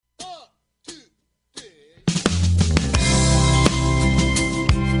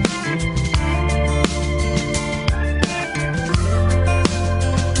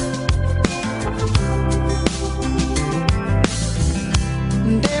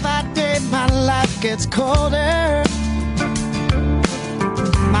by day my life gets colder.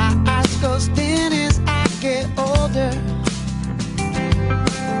 My eyes go dim as I get older.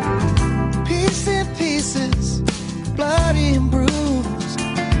 Pieces, bloody and bruised.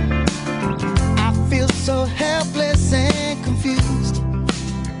 I feel so helpless and confused.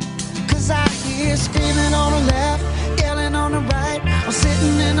 'Cause I hear screaming on the left, yelling on the right. I'm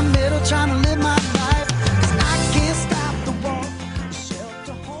sitting in the middle trying to live my life. 'Cause I can't stop the war.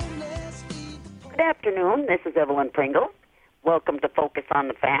 Shelter homeless. Good afternoon. This is Evelyn Pringle. Welcome to Focus on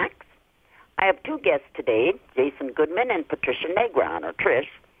the Facts. I have two guests today, Jason Goodman and Patricia Negron, or Trish.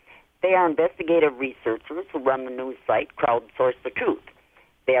 They are investigative researchers who run the news site Crowdsource the Truth.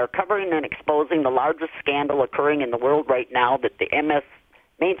 They are covering and exposing the largest scandal occurring in the world right now that the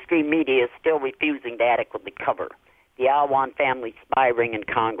mainstream media is still refusing to adequately cover, the Awan Family spy ring in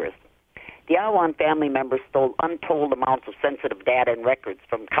Congress. The Awan family members stole untold amounts of sensitive data and records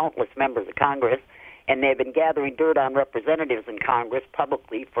from countless members of Congress, and they've been gathering dirt on representatives in Congress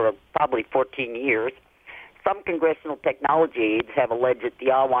publicly for probably 14 years. Some congressional technology aides have alleged that the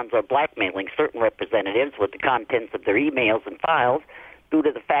Awans are blackmailing certain representatives with the contents of their emails and files due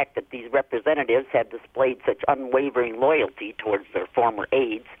to the fact that these representatives have displayed such unwavering loyalty towards their former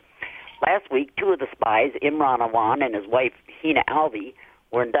aides. Last week, two of the spies, Imran Awan and his wife Hina Alvi,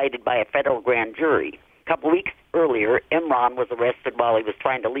 were indicted by a federal grand jury. A couple weeks earlier, Imran was arrested while he was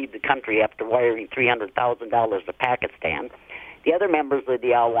trying to leave the country after wiring $300,000 to Pakistan. The other members of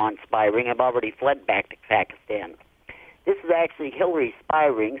the Awan spy ring have already fled back to Pakistan. This is actually Hillary's spy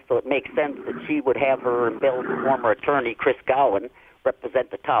ring, so it makes sense that she would have her and Bill's former attorney, Chris Gowan, represent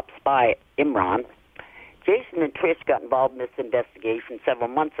the top spy, Imran. Jason and Trish got involved in this investigation several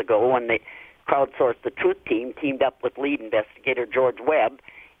months ago when the Crowdsource the Truth team teamed up with lead investigator George Webb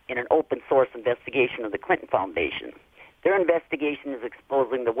in an open-source investigation of the Clinton Foundation. Their investigation is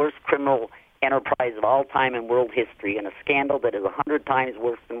exposing the worst criminal enterprise of all time in world history and a scandal that is 100 times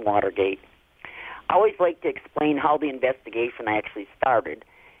worse than Watergate. I always like to explain how the investigation actually started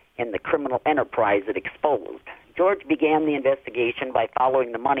and the criminal enterprise it exposed. George began the investigation by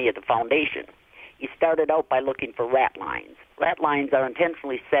following the money of the foundation. He started out by looking for ratlines. Ratlines are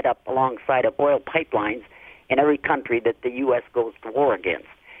intentionally set up alongside of oil pipelines in every country that the U.S. goes to war against,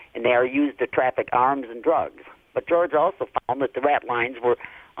 and they are used to traffic arms and drugs. But George also found that the ratlines were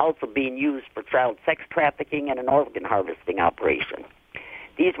also being used for child sex trafficking and an organ harvesting operation.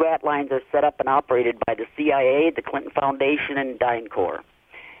 These ratlines are set up and operated by the CIA, the Clinton Foundation, and Dyncorp.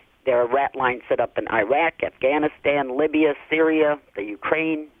 There are ratlines set up in Iraq, Afghanistan, Libya, Syria, the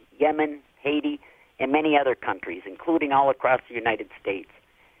Ukraine, Yemen, Haiti, and many other countries, including all across the United States.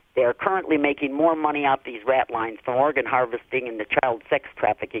 They are currently making more money off these ratlines from organ harvesting and the child sex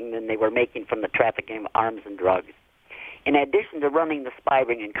trafficking than they were making from the trafficking of arms and drugs. In addition to running the spy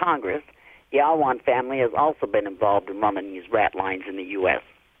ring in Congress, the Awan family has also been involved in running these rat lines in the U.S.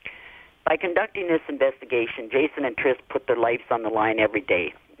 By conducting this investigation, Jason and Trish put their lives on the line every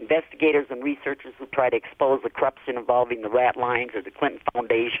day. Investigators and researchers who try to expose the corruption involving the rat lines or the Clinton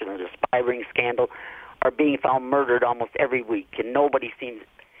Foundation or the spy ring scandal are being found murdered almost every week, and nobody seems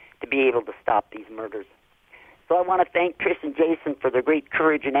to be able to stop these murders. So I want to thank Trish and Jason for their great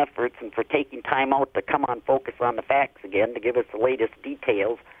courage and efforts and for taking time out to come on Focus on the Facts again to give us the latest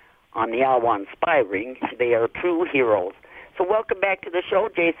details on the Awan spy ring. They are true heroes. So welcome back to the show,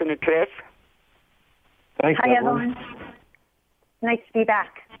 Jason and Trish. Thanks, Hi, Evelyn. Nice to be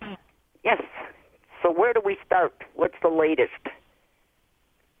back. Yes. So where do we start? What's the latest?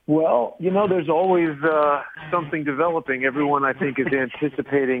 Well, there's always something developing. Everyone, I think, is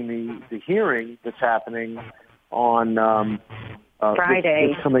anticipating the hearing that's happening on Friday.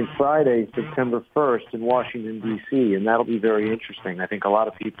 This coming Friday, September 1st in Washington, D.C., and that'll be very interesting. I think a lot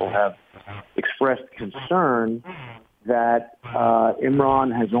of people have expressed concern that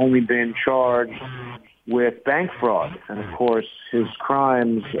Imran has only been charged with bank fraud, and of course his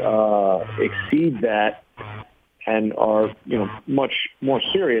crimes exceed that and are much more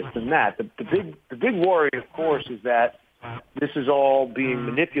serious than that. The big worry, of course, is that this is all being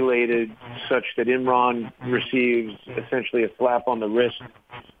manipulated such that Imran receives essentially a slap on the wrist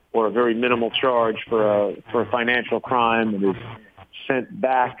or a very minimal charge for a financial crime and is sent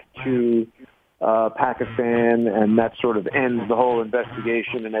back to Pakistan, and that sort of ends the whole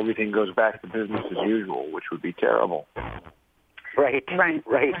investigation and everything goes back to business as usual, which would be terrible. Right.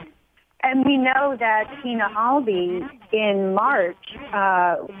 And we know that Tina Albi in March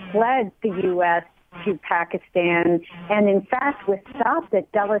fled the U.S. to Pakistan and, in fact, was stopped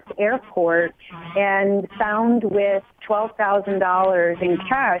at Dulles Airport and found with $12,000 in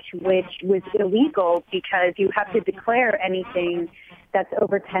cash, which was illegal because you have to declare anything That's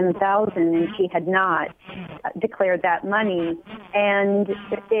over 10,000, and she had not declared that money. And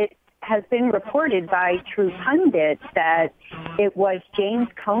it has been reported by True Pundits that it was James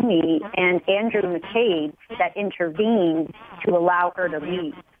Comey and Andrew McCabe that intervened to allow her to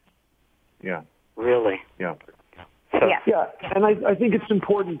leave. Yeah. Really? Yeah. Yes. Yeah, and I think it's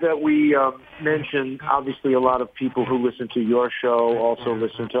important that we mention, obviously, a lot of people who listen to your show also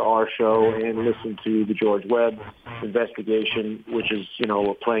listen to our show and listen to the George Webb investigation, which is,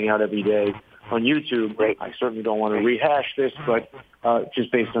 playing out every day on YouTube. Right. I certainly don't want to rehash this, but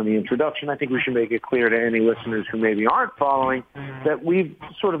just based on the introduction, I think we should make it clear to any listeners who maybe aren't following that we've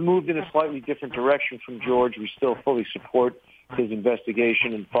sort of moved in a slightly different direction from George. We still fully support his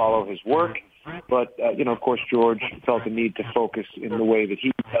investigation and follow his work. But, of course, George felt the need to focus in the way that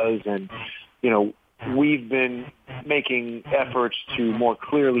he does. And, we've been making efforts to more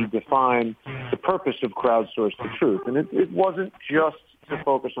clearly define the purpose of Crowdsource the Truth. And it wasn't just to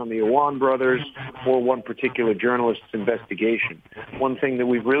focus on the Awan brothers or one particular journalist's investigation. One thing that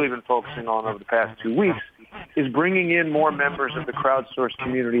we've really been focusing on over the past 2 weeks is bringing in more members of the crowdsourced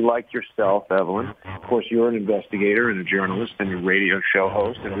community like yourself, Evelyn. Of course, you're an investigator and a journalist and a radio show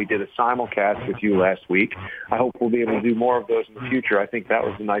host, and we did a simulcast with you last week. I hope we'll be able to do more of those in the future. I think that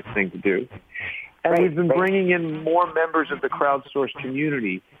was a nice thing to do. And we've been bringing in more members of the crowdsourced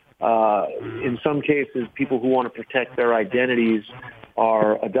community. In some cases, people who want to protect their identities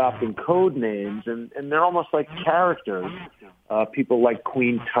are adopting code names, and they're almost like characters. People like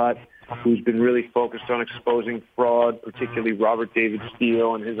Queen Tut, who's been really focused on exposing fraud, particularly Robert David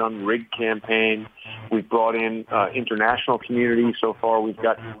Steele and his Unrigged campaign. We've brought in international community. So far, we've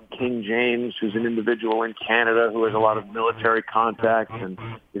got King James, who's an individual in Canada who has a lot of military contacts and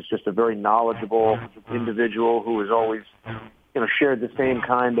is just a very knowledgeable individual who has always, shared the same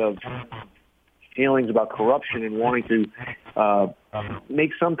kind of feelings about corruption and wanting to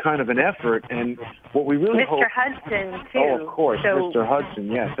make some kind of an effort. And what we really hope... Mr. Hudson, too. Oh, of course, Mr.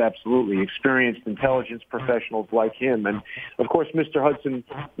 Hudson, yes, absolutely. Experienced intelligence professionals like him. And, of course, Mr. Hudson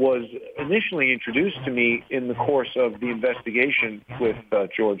was initially introduced to me in the course of the investigation with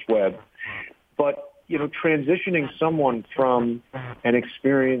George Webb. But, transitioning someone from an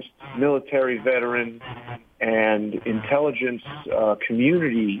experienced military veteran and intelligence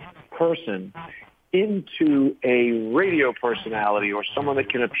community person into a radio personality or someone that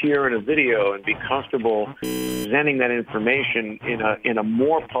can appear in a video and be comfortable presenting that information in a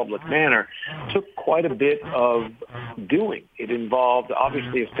more public manner took quite a bit of doing. It involved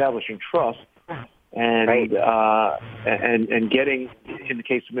obviously establishing trust and getting, in the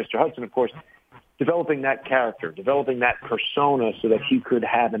case of Mr. Hudson, of course, developing that character, developing that persona so that he could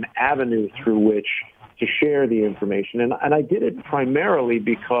have an avenue through which to share the information. And I did it primarily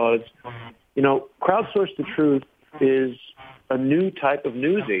because, Crowdsource the Truth is a new type of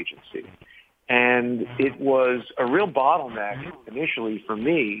news agency. And it was a real bottleneck initially for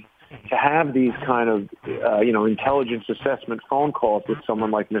me to have these kind of, intelligence assessment phone calls with someone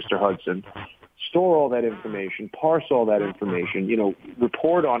like Mr. Hudson, store all that information, parse all that information,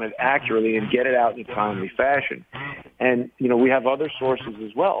 report on it accurately and get it out in a timely fashion. And, we have other sources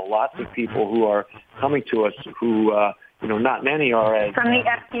as well. Lots of people who are coming to us who, not many are as... From the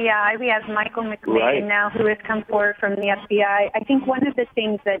FBI, we have Michael McMahon now who has come forward from the FBI. I think one of the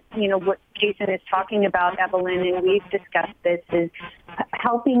things that, what Jason is talking about, Evelyn, and we've discussed this, is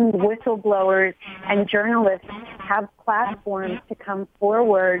helping whistleblowers and journalists have platforms to come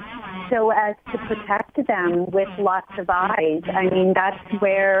forward so as to protect them with lots of eyes. I mean, that's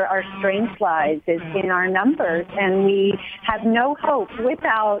where our strength lies, is in our numbers, and we have no hope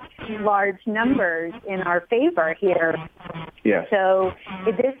without large numbers in our favor here. Yes. So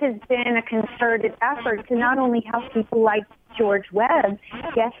this has been a concerted effort to not only help people like George Webb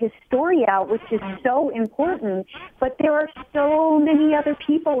get his story out, which is so important, but there are so many other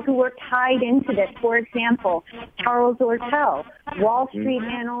people who are tied into this. For example, Charles Ortel, Wall Street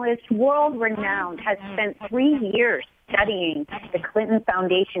analyst, world-renowned, has spent 3 years studying the Clinton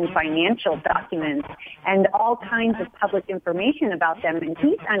Foundation financial documents and all kinds of public information about them, and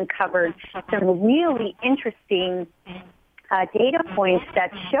he's uncovered some really interesting data points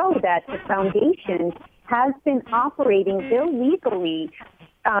that show that the foundation has been operating illegally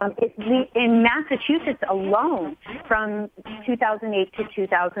in Massachusetts alone from 2008 to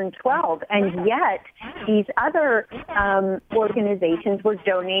 2012, and yet these other organizations were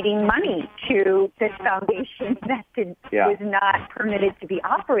donating money to this foundation that was not permitted to be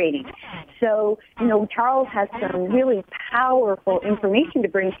operating. So, Charles has some really powerful information to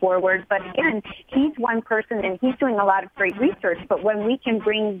bring forward, but again, he's one person and he's doing a lot of great research, but when we can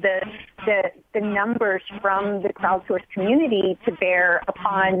bring the numbers from the crowdsourced community to bear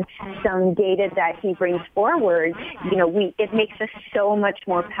upon some data that he brings forward, it makes us so much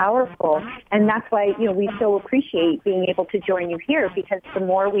more powerful. And that's why, we so appreciate being able to join you here, because the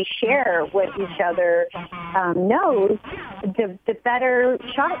more we share what each other knows, the better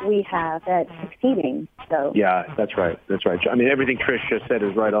shot we have at succeeding. So yeah, that's right. I mean, everything Trish just said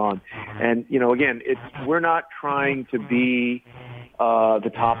is right on. And, again, we're not trying to be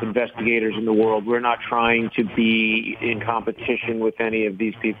the top investigators in the world. We're not trying to be in competition with any of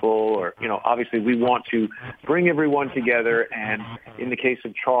these people, or, obviously we want to bring everyone together. And in the case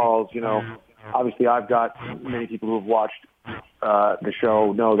of Charles, obviously I've got many people who have watched the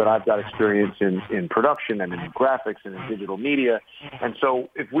show know that I've got experience in production and in graphics and in digital media. And so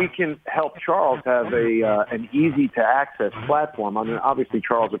if we can help Charles have an easy to access platform, I mean, obviously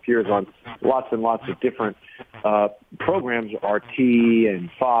Charles appears on lots and lots of different programs, RT and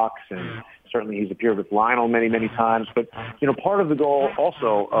Fox, and certainly he's appeared with Lionel many, many times. But, part of the goal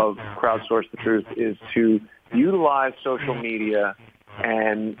also of Crowdsource the Truth is to utilize social media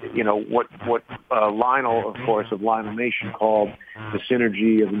and, what Lionel, of course, of Lionel Nation called the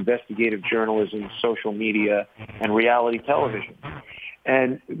synergy of investigative journalism, social media, and reality television.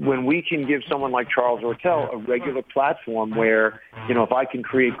 And when we can give someone like Charles Ortel a regular platform where, if I can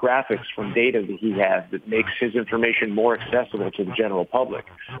create graphics from data that he has that makes his information more accessible to the general public,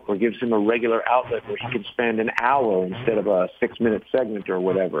 or gives him a regular outlet where he can spend an hour instead of a 6-minute segment or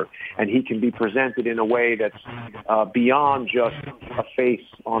whatever, and he can be presented in a way that's beyond just a face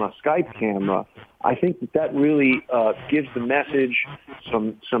on a Skype camera, I think that really gives the message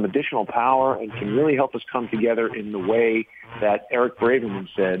some additional power and can really help us come together in the way that Eric Braverman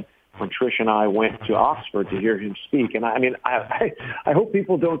said when Trish and I went to Oxford to hear him speak. And I hope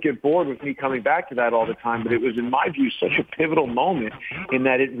people don't get bored with me coming back to that all the time, but it was, in my view, such a pivotal moment in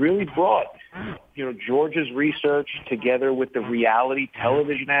that it really brought, George's research together with the reality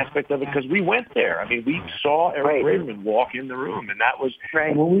television aspect of it, because we went there. I mean, we saw Eric Braverman walk in the room, and that was,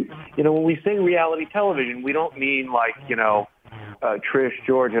 when we say reality television, we don't mean like, Trish,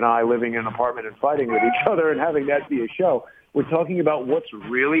 George, and I living in an apartment and fighting with each other and having that be a show. We're talking about what's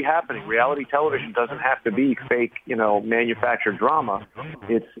really happening. Reality television doesn't have to be fake, manufactured drama.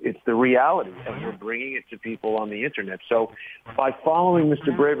 It's the reality, and we're bringing it to people on the internet. So by following Mr.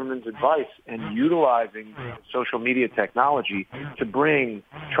 Braverman's advice and utilizing social media technology to bring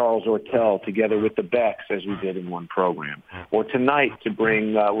Charles Ortel together with the Becks, as we did in one program, or tonight to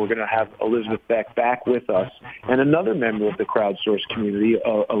bring, we're going to have Elizabeth Beck back with us, and another member of the crowdsourced community,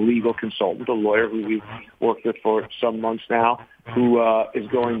 a legal consultant, a lawyer who we've worked with for some months now, who is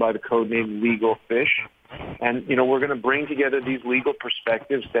going by the code name Legal Fish. And, we're going to bring together these legal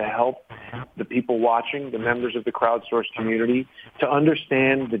perspectives to help the people watching, the members of the crowdsourced community, to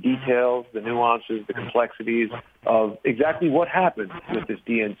understand the details, the nuances, the complexities of exactly what happened with this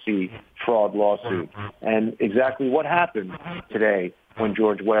DNC fraud lawsuit, and exactly what happened today when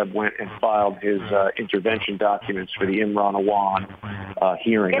George Webb went and filed his intervention documents for the Imran Awan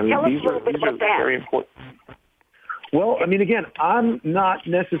hearing. These are very important. Well, again, I'm not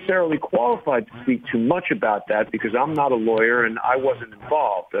necessarily qualified to speak too much about that because I'm not a lawyer and I wasn't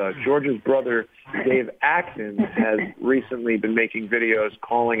involved. George's brother, Dave Acton, has recently been making videos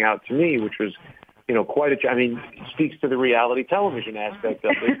calling out to me, which was, quite speaks to the reality television aspect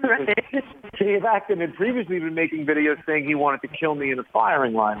of it. Right. Dave Acton had previously been making videos saying he wanted to kill me in a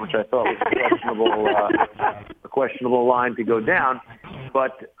firing line, which I thought was a questionable line to go down.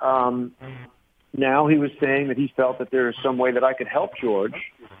 But now he was saying that he felt that there is some way that I could help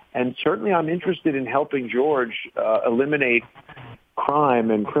George. And certainly I'm interested in helping George eliminate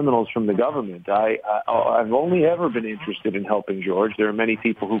crime and criminals from the government. I've only ever been interested in helping George. There are many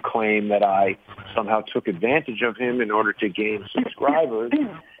people who claim that I somehow took advantage of him in order to gain subscribers.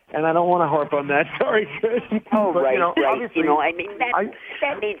 And I don't want to harp on that. Sorry, Chris. Oh, but, right. Obviously,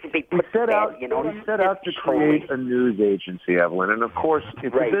 that needs to be put set out to create a news agency, Evelyn. And, of course,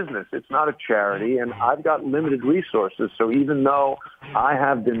 it's a business. It's not a charity. And I've got limited resources. So even though I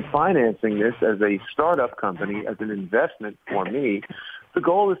have been financing this as a startup company, as an investment for me, the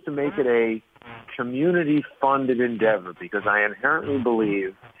goal is to make it a community-funded endeavor because I inherently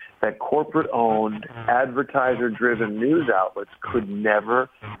believe that corporate-owned, advertiser-driven news outlets could never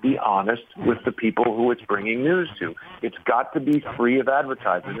be honest with the people who it's bringing news to. It's got to be free of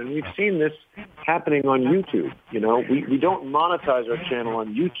advertising. And we've seen this happening on YouTube. You know, we don't monetize our channel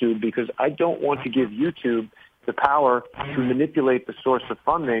on YouTube because I don't want to give YouTube the power to manipulate the source of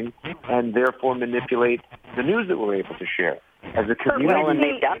funding and therefore manipulate the news that we're able to share. As a community, well, and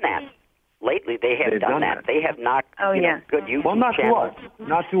they've done that. Lately, they have done that. They have not, good YouTube channels.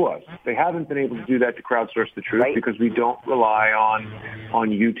 Not to us. They haven't been able to do that to crowdsource the truth because we don't rely on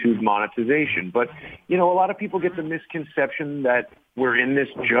YouTube monetization. But, you know, a lot of people get the misconception that we're in this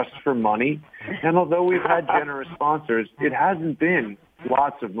just for money. And although we've had generous sponsors, it hasn't been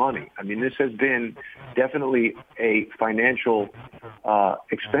lots of money. I mean, this has been definitely a financial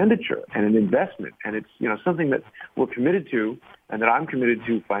expenditure and an investment. And it's, you know, something that we're committed to and that I'm committed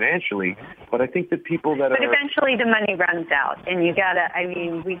to financially. But I think that people that But eventually the money runs out and you gotta, I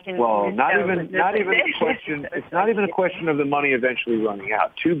mean, we can... Well, not even a question, it's not even a question of the money eventually running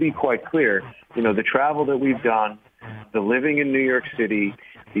out. To be quite clear, you know, the travel that we've done, the living in New York City,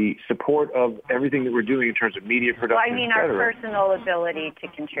 the support of everything that we're doing in terms of media production, well, I mean, our personal ability to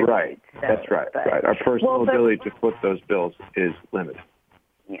contribute. Right, so, that's right. Our personal ability to foot those bills is limited.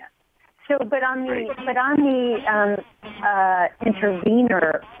 Yeah. So, but on the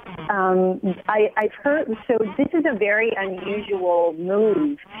intervener, I've heard. So this is a very unusual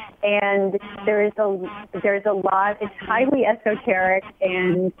move, and there's a lot. It's highly esoteric,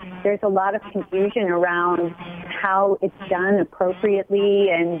 and there's a lot of confusion around how it's done appropriately.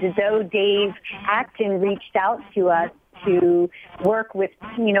 And though Dave Acton reached out to us to work with,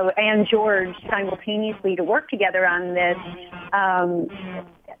 you know, and George simultaneously to work together on this,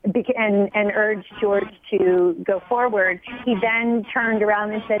 and urged George to go forward, he then turned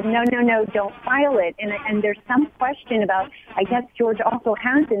around and said, no, don't file it. And there's some question about, I guess George also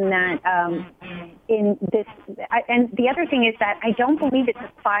has in that, in this, and the other thing is that I don't believe it's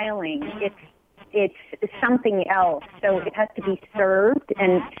a filing. It's something else. So it has to be served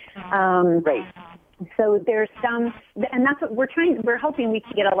and, right. So there's some, and that's what we're hoping we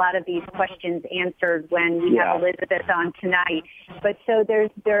can get a lot of these questions answered when we have Elizabeth on tonight. But so there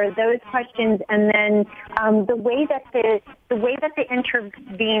are those questions, and then the way that the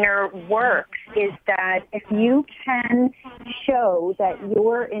intervener works is that if you can show that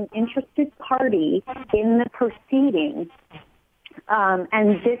you're an interested party in the proceeding.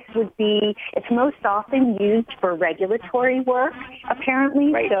 And this would be, it's most often used for regulatory work,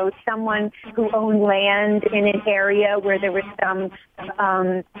 apparently. Right. So someone who owned land in an area where there was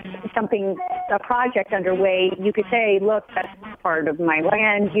a project underway, you could say, look, that's part of my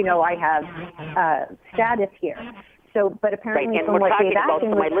land, you know, I have status here. So, but apparently right. And from we're what talking Dave about,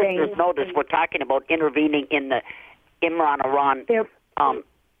 Acton so was my saying, listeners notice, we're talking about intervening in the Imran-Iran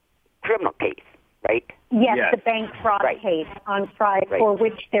criminal case, right? Yes, the bank fraud case on Friday, for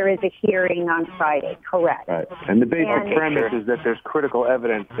which there is a hearing on Friday, correct. Right. And the basic premise is that there's critical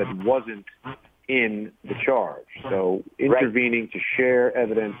evidence that wasn't in the charge. So intervening to share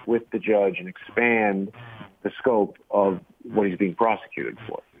evidence with the judge and expand the scope of what he's being prosecuted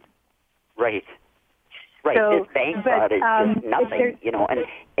for. Right. Right, so, this bank fraud is just nothing, you know,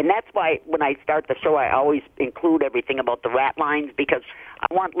 and that's why when I start the show, I always include everything about the Ratlines, because I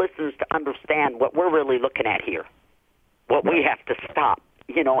want listeners to understand what we're really looking at here, what we have to stop,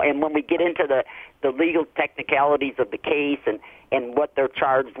 you know, and when we get into the legal technicalities of the case and what they're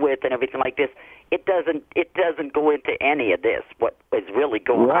charged with and everything like this, it doesn't go into any of this, what is really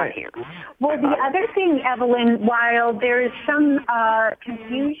going on here. Well, the other thing, Evelyn, while there is some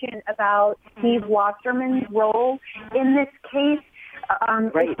confusion about Steve Wasserman's role in this case,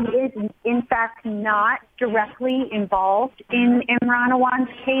 he is, in fact, not directly involved in Imran Awan's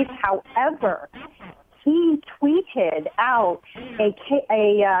case. However, he tweeted out a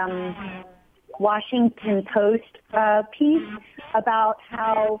Washington Post piece about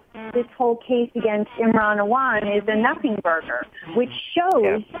how this whole case against Imran Awan is a nothing burger, which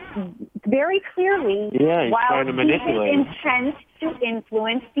shows very clearly while he is intent to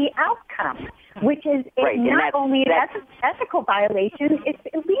influence the outcome, which is not only an ethical violation, it's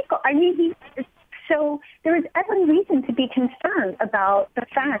illegal. I mean, so there is every reason to be concerned about the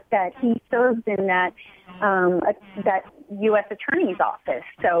fact that he serves in that U.S. Attorney's office.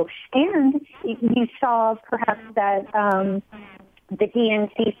 So, and you saw perhaps that the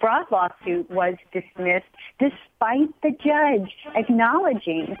DNC fraud lawsuit was dismissed despite the judge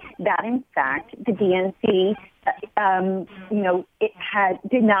acknowledging that, in fact, the DNC,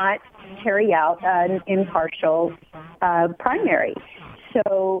 did not carry out an impartial primary.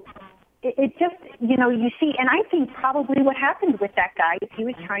 So it just, you see, and I think probably what happened with that guy is he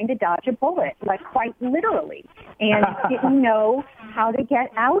was trying to dodge a bullet, like quite literally, and didn't know how to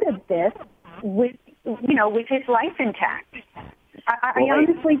get out of this with his life intact. I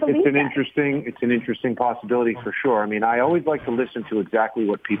honestly believe it's an interesting possibility for sure. I mean, I always like to listen to exactly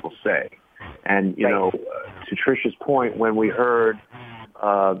what people say. And, to Tricia's point, when we heard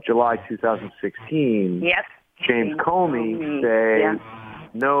July 2016, James Comey say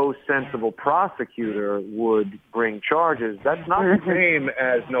no sensible prosecutor would bring charges, that's not the same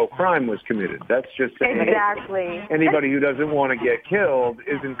as no crime was committed. That's just saying anybody who doesn't want to get killed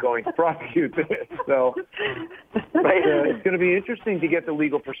isn't going to prosecute this. So it's going to be interesting to get the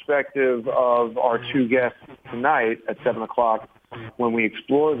legal perspective of our two guests tonight at 7 o'clock when we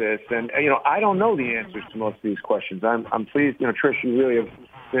explore this. And, I don't know the answers to most of these questions. I'm pleased, Trish, you really have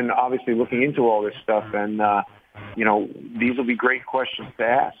been obviously looking into all this stuff, and these will be great questions to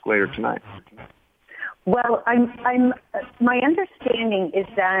ask later tonight. Well, my understanding is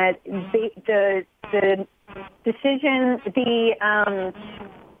that the decision,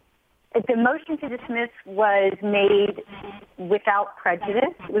 the motion to dismiss was made without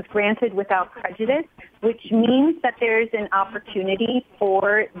prejudice, was granted without prejudice, which means that there's an opportunity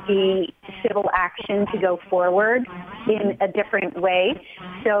for the civil action to go forward in a different way.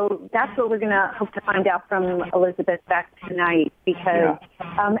 So that's what we're going to hope to find out from Elizabeth Beck tonight, because,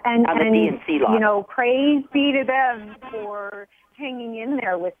 praise be to them for hanging in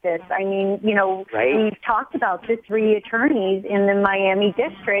there with this. I mean, we've talked about the three attorneys in the Miami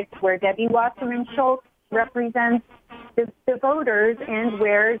district where Debbie Wasserman Schultz represents the voters, and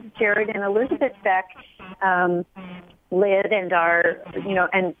where Jared and Elizabeth Beck live and are,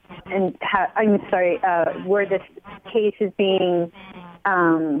 where this case is being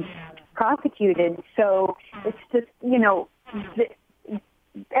prosecuted. So it's just,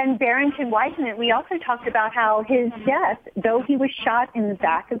 and Barrington Wiseman, we also talked about how his death, though he was shot in the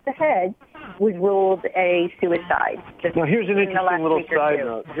back of the head, was ruled a suicide. Now, here's an interesting little side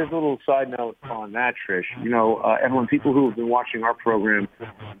note. Here's a little side note on that, Trish. Everyone, people who have been watching our program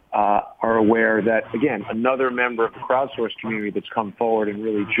are aware that, again, another member of the crowdsourced community that's come forward and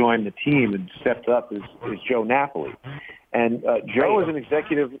really joined the team and stepped up is Joe Napoli. And Joe is an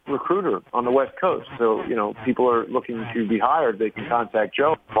executive recruiter on the West Coast. So, people are looking to be hired, they can contact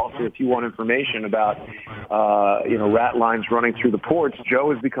Joe. Also, if you want information about, Ratlines running through the ports,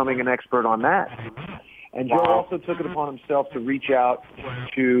 Joe is becoming an expert on that. And Joe also took it upon himself to reach out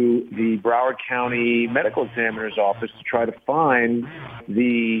to the Broward County Medical Examiner's Office to try to find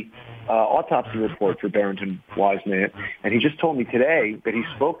the autopsy report for Barrington Wiseman. And he just told me today that he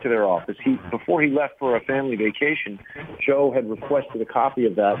spoke to their office. Before he left for a family vacation, Joe had requested a copy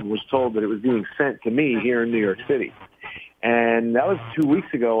of that and was told that it was being sent to me here in New York City. And that was 2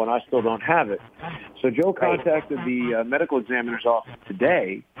 weeks ago, and I still don't have it. So Joe contacted the medical examiner's office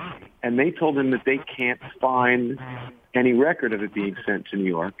today, and they told him that they can't find any record of it being sent to New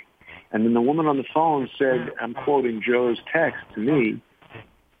York. And then the woman on the phone said, I'm quoting Joe's text to me,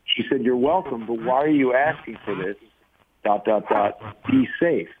 she said, "You're welcome, but why are you asking for this? ... Be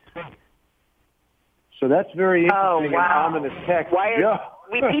safe." So that's very interesting and ominous text.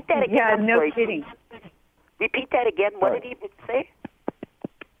 Repeat that again. Yeah, no kidding. Repeat that again. What did he say?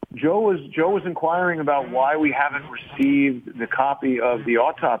 Joe was inquiring about why we haven't received the copy of the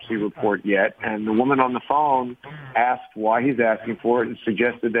autopsy report yet, and the woman on the phone asked why he's asking for it and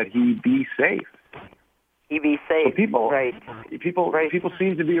suggested that he be safe. He be safe. So people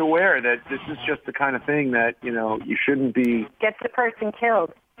seem to be aware that this is just the kind of thing that you shouldn't be. Gets the person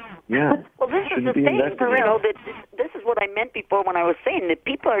killed. Yeah. Well, this is the thing. That this is what I meant before when I was saying that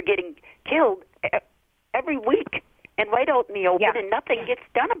people are getting killed every week and right out in the open, and nothing gets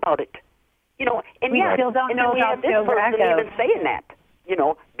done about it. And we still don't know about this person even saying that.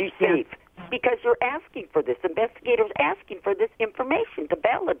 Be safe, because you're asking for this. Investigators asking for this information to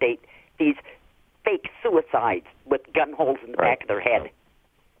validate these fake suicides with gun holes in the back of their head.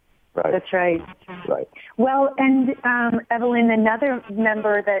 Right. That's right. Right. Well, and Evelyn, another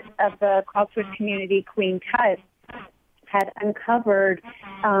member of the crowdsourced community, Queen Tut, had uncovered,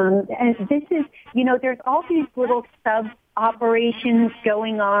 and this is, there's all these little sub-operations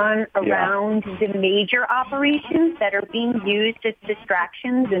going on around the major operations that are being used as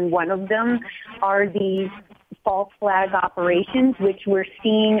distractions, and one of them are these false flag operations, which we're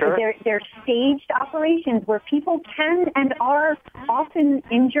seeing. They're staged operations where people can and are often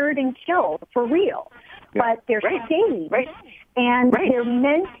injured and killed for real, but they're staged, and they're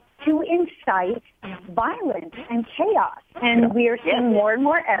meant to incite violence and chaos. And we are seeing more and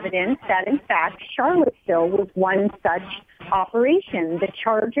more evidence that, in fact, Charlottesville was one such operation. The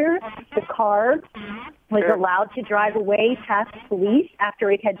Charger, the car, was allowed to drive away past police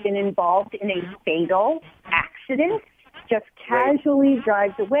after it had been involved in a fatal accident. Just casually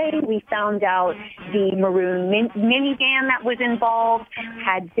drives away. We found out the maroon minivan that was involved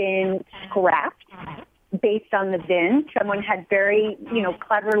had been scrapped based on the VIN. Someone had very,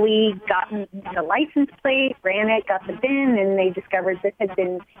 cleverly gotten the license plate, ran it, got the VIN, and they discovered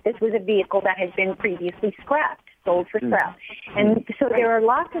this was a vehicle that had been previously scrapped, sold for scrap. And so there are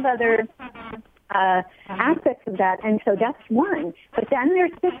lots of other aspects of that, and so that's one. But then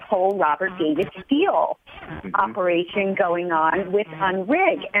there's this whole Robert David Steele operation going on with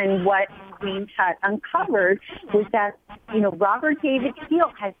Unrig, and what Queen Tut uncovered was that, Robert David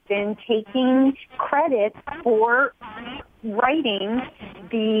Steele has been taking credit for writing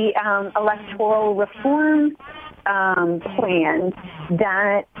the electoral reform plan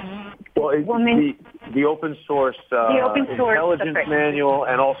that the open source intelligence manual,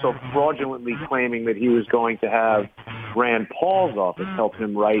 and also fraudulently claiming that he was going to have Rand Paul's office help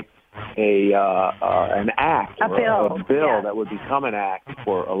him write an act, a bill that would become an act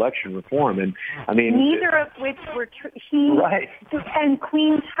for election reform. And I mean, neither of which were right. And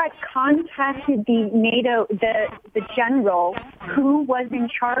Queen Tut contacted the general who was in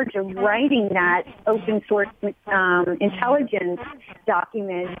charge of writing that open source intelligence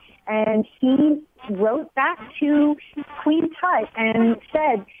document, and he wrote back to Queen Tut and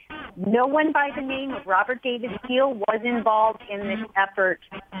said, no one by the name of Robert David Steele was involved in this effort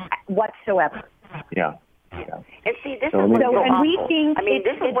whatsoever. Yeah. And see, this is what's so awful. We think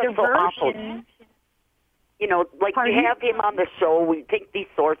this is what's so awful. Pardon? You have him on the show, we take these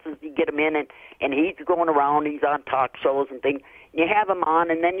sources, you get him in, and he's going around, he's on talk shows and things. You have him on,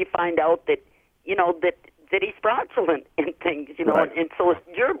 and then you find out that, that he's fraudulent in things, right. and so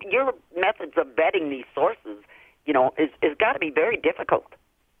your methods of vetting these sources, is got to be very difficult.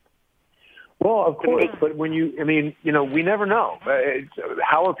 Well, of course, but when we never know.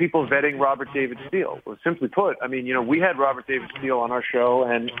 How are people vetting Robert David Steele? Well, simply put, we had Robert David Steele on our show,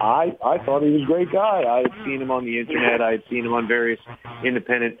 and I thought he was a great guy. I had seen him on the Internet. I had seen him on various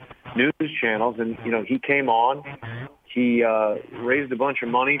independent news channels, and, he came on. He raised a bunch of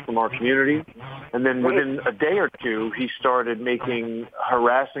money from our community, and then within a day or two, he started making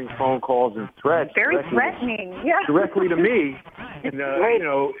harassing phone calls and threats. Very threatening, directly to me, and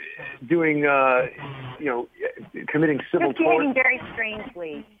doing, committing civil tort. Very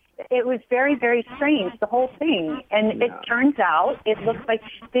strangely. It was very, very strange, the whole thing. And it turns out, it looks like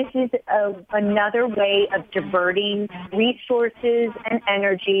this is another way of diverting resources and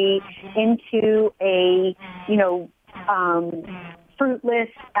energy into a, fruitless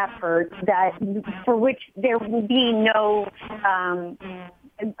effort for which there will be no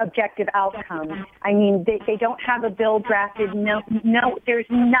objective outcome. I mean, they don't have a bill drafted. No, there's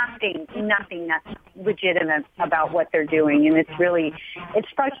nothing that's legitimate about what they're doing, and it's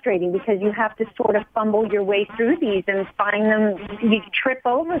frustrating because you have to sort of fumble your way through these and find them. You trip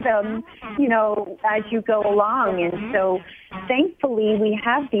over them, as you go along, and so thankfully we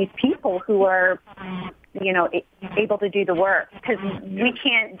have these people who are able to do the work, because we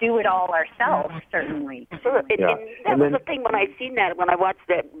can't do it all ourselves, certainly. Sure. And that was the thing when I watched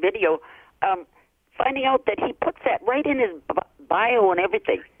that video, finding out that he puts that right in his bio and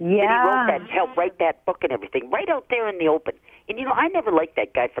everything. Yeah. That he wrote helped write that book and everything, right out there in the open. And, I never liked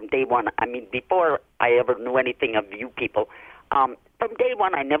that guy from day one. I mean, before I ever knew anything of you people. From day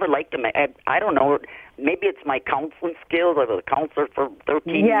one, I never liked him. I don't know. Maybe it's my counseling skills. I was a counselor for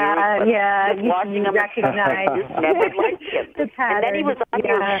 13 years. Just watching him, recognize. I just never liked him. And then he was on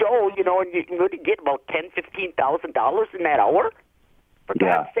your show, and you would get about $10,000, $15,000 in that hour. For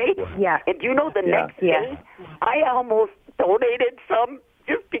God's sake. Yeah. And the next day, I almost donated some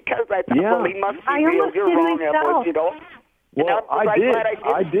just because I thought, well, he must be real. You're wrong, Edward, Well,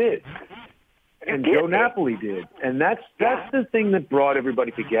 I did. And Joe Napoli did. And that's the thing that brought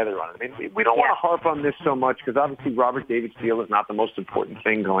everybody together on it. I mean, we don't want to harp on this so much because obviously Robert David Steele is not the most important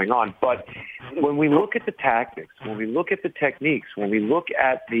thing going on. But when we look at the tactics, when we look at the techniques, when we look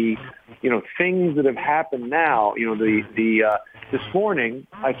at the, things that have happened now, this morning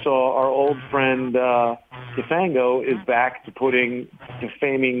I saw our old friend Stefango is back to putting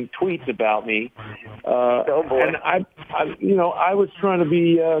defaming tweets about me. And I was trying to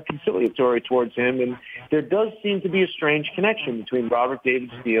be conciliatory towards him, and there does seem to be a strange connection between Robert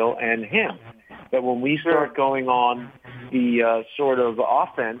David Steele and him. That when we start going on the sort of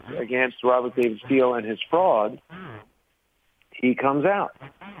offense against Robert David Steele and his fraud, he comes out.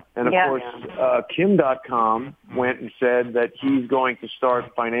 And of course, Kim.com went and said that he's going to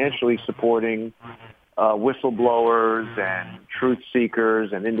start financially supporting whistleblowers and truth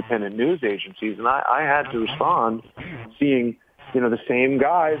seekers and independent news agencies. And I had to respond seeing, the same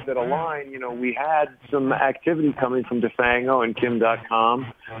guys that align. We had some activity coming from Defango and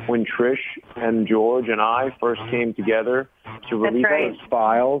Kim.com when Trish and George and I first came together to release those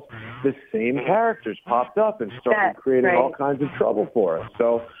files. The same characters popped up and started creating all kinds of trouble for us.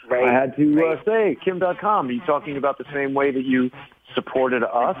 So I had to say, Kim.com, are you talking about the same way that you supported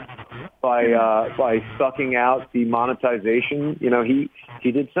us by sucking out the monetization?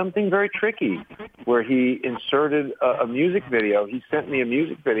 He did something very tricky where he inserted a music video. He sent me a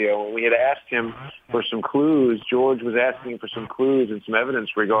music video, and we had asked him for some clues. George was asking for some clues and some evidence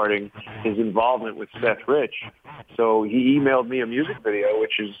regarding his involvement with Seth Rich. So he emailed me a music video,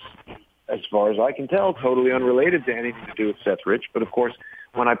 which is, as far as I can tell, totally unrelated to anything to do with Seth Rich. But, of course,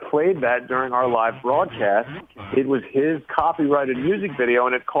 when I played that during our live broadcast, it was his copyrighted music video,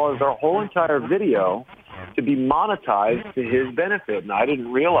 and it caused our whole entire video to be monetized to his benefit. And I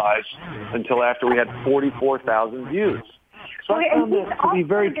didn't realize until after we had 44,000 views. So I found this to be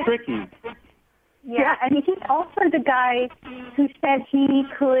very tricky. Yeah, and he's also the guy who said he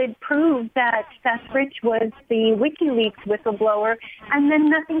could prove that Seth Rich was the WikiLeaks whistleblower, and then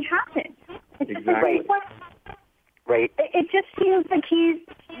nothing happened. It's exactly. Right. It just seems like he's,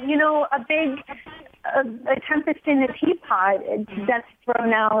 a tempest in a teapot that's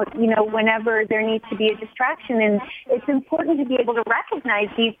thrown out, whenever there needs to be a distraction. And it's important to be able to recognize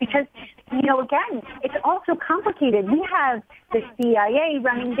these because, again, it's also complicated. We have the CIA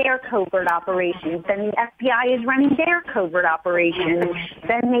running their covert operations, then the FBI is running their covert operations,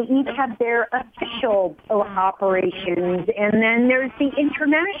 then they each have their official operations, and then there's the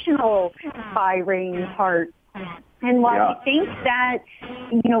international spy ring part. And while I think that,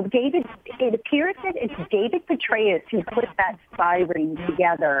 it appears that it's David Petraeus who put that spy ring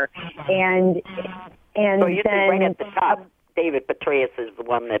together. And so you then, think right at the top, David Petraeus is the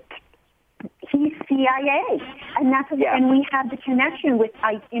one that... He's CIA, and we have the connection with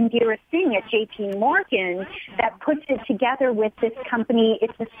Indira Singh at J.P. Morgan that puts it together with this company.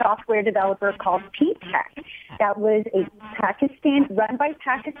 It's a software developer called P-Tech that was run by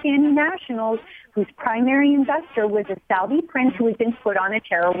Pakistani nationals whose primary investor was a Saudi prince who had been put on a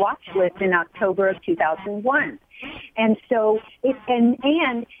terror watch list in October of 2001. And so,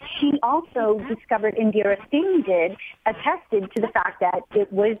 and she also discovered, Indira Singh attested to the fact that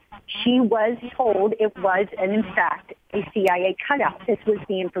she was told it was, and in fact, a CIA cutout. This was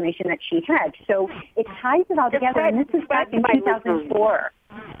the information that she had. So it ties it all together, and this is back in 2004.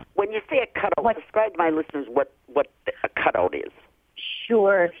 When you say a cutout, describe to my listeners what a cutout is.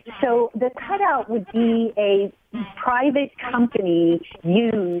 Sure. So the cutout would be a private company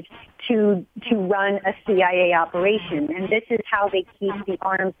used to run a CIA operation. And this is how they keep the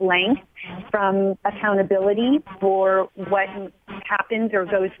arm's length from accountability for what happens or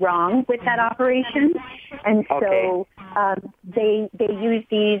goes wrong with that operation. And so they use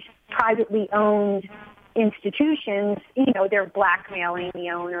these privately owned institutions, they're blackmailing the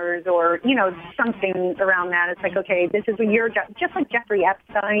owners or, something around that. It's like, okay, this is your job. Just like Jeffrey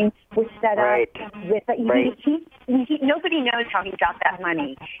Epstein was set up with, nobody knows how he got that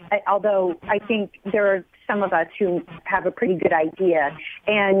money. Although I think there are some of us who have a pretty good idea,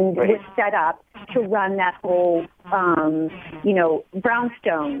 and was set up to run that whole,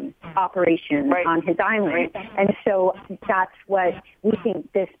 brownstone operation on his island. And so that's what we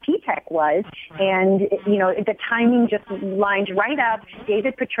think this P-Tech was. And, the timing just lines right up.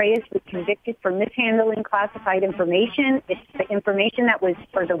 David Petraeus was convicted for mishandling classified information. It's the information that was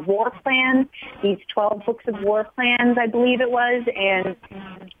for the war plans, these 12 books of war plans, I believe it was. And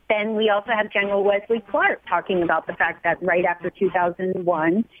then we also have General Wesley Clark talking about the fact that right after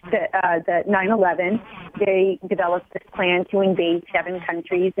 2001, the 9/11, they developed this plan to invade 7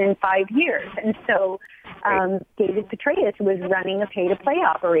 countries in 5 years. And so David Petraeus was running a pay-to-play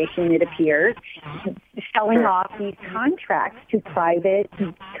operation, it appears, selling off these contracts to private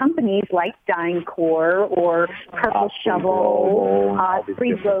companies like Dyncorp or Purple Shovel,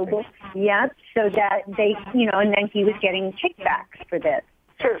 Osprey Global, so that they, and then he was getting kickbacks for this.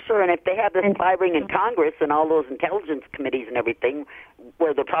 Sure. And if they have this spy ring in Congress and all those intelligence committees and everything,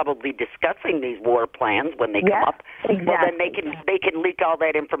 where they're probably discussing these war plans when they come up, well, then they can leak all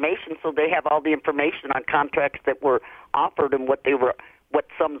that information, so they have all the information on contracts that were offered and what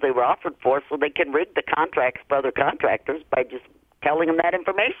sums they were offered for, so they can rig the contracts for other contractors by just telling them that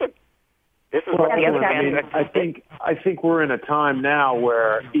information. This is what the other I think we're in a time now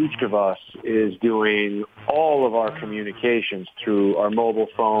where each of us is doing all of our communications through our mobile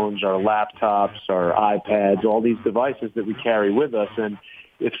phones, our laptops, our iPads, all these devices that we carry with us. And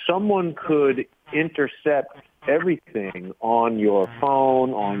if someone could intercept everything on your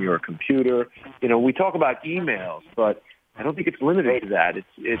phone, on your computer. You know, we talk about emails, but I don't think it's limited to that.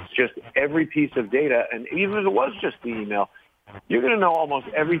 It's just every piece of data, and even if it was just the email, you're going to know almost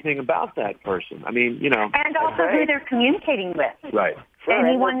everything about that person. I mean, you know. And also who they're communicating with. Right.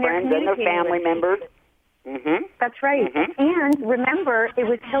 Anyone their friends and their family members. Mm-hmm. That's right. Mm-hmm. And remember, it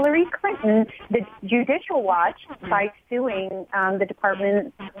was Hillary Clinton, the Judicial Watch, by suing the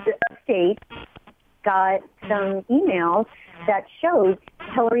Department of State, got some emails that showed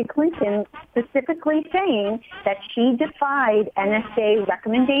Hillary Clinton specifically saying that she defied NSA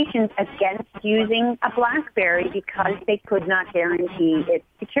recommendations against using a BlackBerry because they could not guarantee its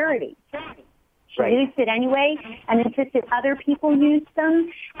security. She used it anyway and insisted other people use them.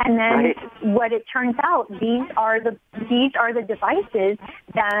 And then what it turns out, these are the devices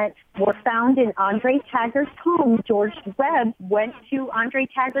that were found in Andre Taggart's home. George Webb went to Andre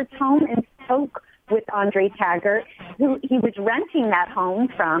Taggart's home and spoke with Andre Taggart, who he was renting that home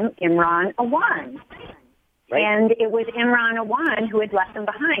from Imran Awan. Right. And it was Imran Awan who had left them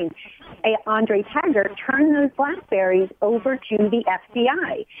behind. Andre Taggart turned those BlackBerries over to the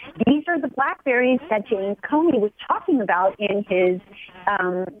FBI. These are the BlackBerries that James Comey was talking about in his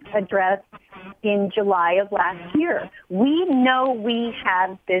address in July of last year. We know we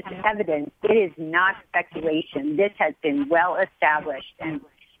have this evidence. It is not speculation. This has been well established, and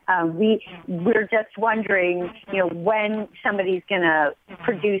we're just wondering, you know, when somebody's going to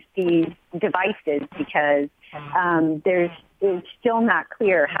produce these devices, because it's still not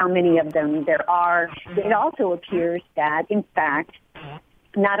clear how many of them there are. It also appears that, in fact,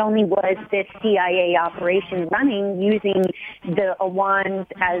 not only was this CIA operation running using the Awans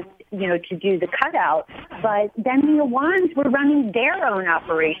as, you know, to do the cutout, but then the Awans were running their own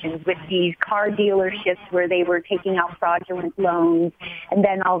operations with these car dealerships where they were taking out fraudulent loans, and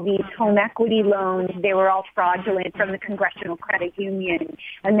then all these home equity loans, they were all fraudulent from the Congressional Credit Union.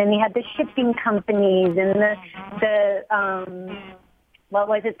 And then they had the shipping companies and the what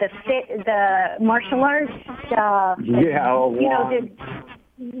was it, the martial arts?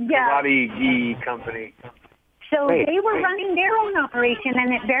 Karate Gi company. So they were running their own operation,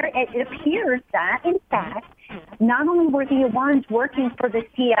 and it appears that, in fact, not only were the Awans working for the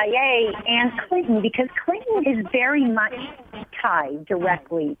CIA and Clinton, because Clinton is very much tied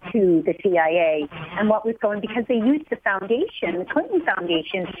directly to the CIA and what was going, because they used the foundation, the Clinton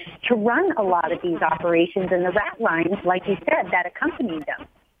Foundation, to run a lot of these operations, and the Ratlines, like you said, that accompanied them.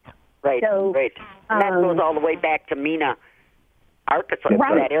 Right, so, right. And that goes all the way back to Mena, Arkansas,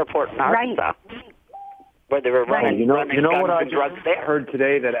 that airport in Arkansas. Where they were running, you know what I drugs there. Heard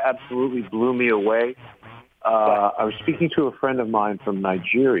today that absolutely blew me away? I was speaking to a friend of mine from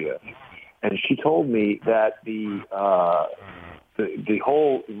Nigeria, and she told me that the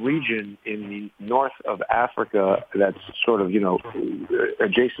whole region in the north of Africa that's sort of, you know,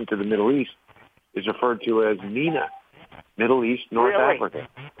 adjacent to the Middle East is referred to as MENA, Middle East, North Africa.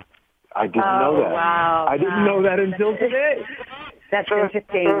 I didn't know that. Wow. I didn't know that until today. That's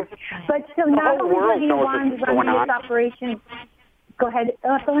interesting. But so not only were the Awans running this operation... Go ahead,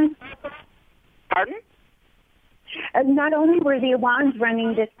 Ellen. Pardon? Not only were the Awans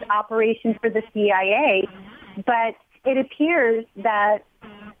running this operation for the CIA, but it appears that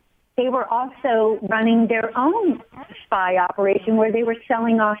they were also running their own spy operation where they were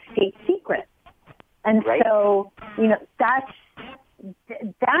selling off state secrets. And so, you know,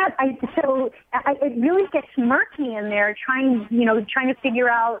 it really gets murky in there trying to figure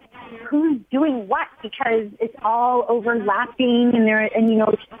out who's doing what, because it's all overlapping, and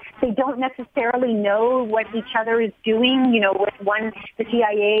they don't necessarily know what each other is doing. You know, with the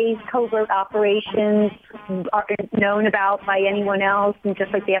CIA's covert operations aren't known about by anyone else, and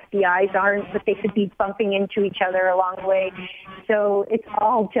just like the FBI's aren't, but they could be bumping into each other along the way. So it's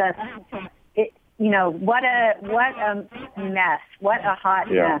all just what a mess, what a hot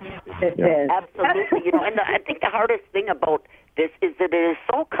mess this is. Absolutely. And I think the hardest thing about this is that it is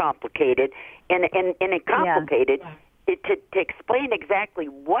so complicated, and to explain exactly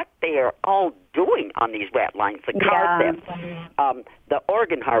what they are all doing on these Ratlines, the car theft, the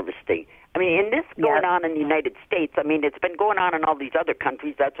organ harvesting. I mean, and this going on in the United States, I mean, it's been going on in all these other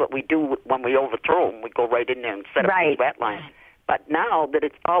countries. This what we do when we overthrow them. We go right in there and set up these Ratlines. But now that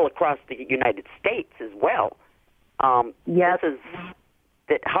it's all across the United States as well, this is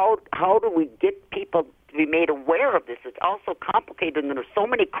that how do we get people to be made aware of this? It's also complicated, and there's so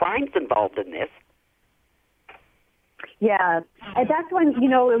many crimes involved in this. Yeah, and that's when,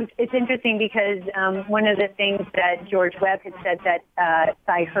 it's interesting because one of the things that George Webb had said that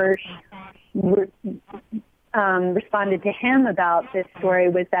Cy Hirsch responded to him about this story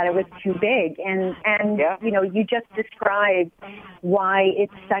was that it was too big. And you know, you just described why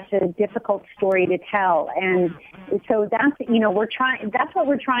it's such a difficult story to tell. And so that's, you know, that's what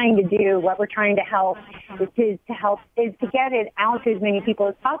we're trying to do. What we're trying to help is to get it out to as many people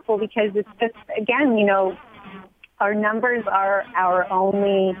as possible, because it's just, again, you know, our numbers are our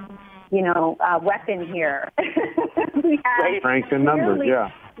only, you know, weapon here. We have strength in numbers,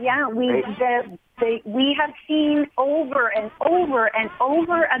 Yeah, we have seen over and over and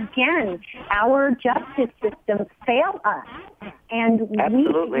over again our justice system fail us, and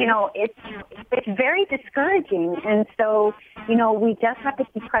Absolutely. we, you know, it's very discouraging. And so, you know, we just have to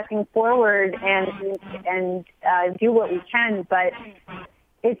keep pressing forward and do what we can. But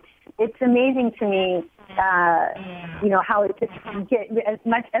it's amazing to me, you know, how it just get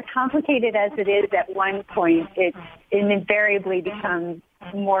as complicated as it is at one point, it invariably becomes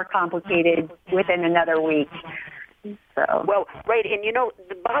more complicated within another week. So. Well, right, and you know,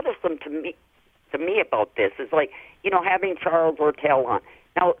 the bothersome to me about this is, like, you know, having Charles Ortel on.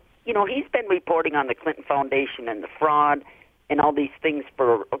 Now, you know, he's been reporting on the Clinton Foundation and the fraud and all these things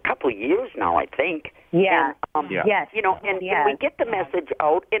for a couple of years now, I think. Yeah. And, Yes. You know, and we get the message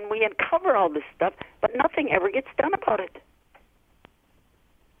out and we uncover all this stuff, but nothing ever gets done about it.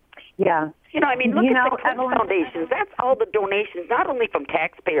 Yeah. You know, I mean, look at the Clinton Evelyn, Foundations. That's all the donations, not only from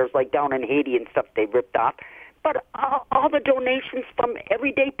taxpayers like down in Haiti and stuff they ripped off, but all the donations from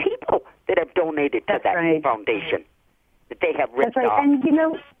everyday people that have donated to that foundation that they have ripped off. And you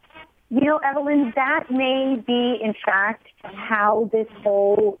know, Evelyn, that may be, in fact, how this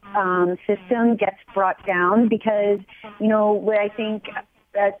whole system gets brought down, because, you know, what I think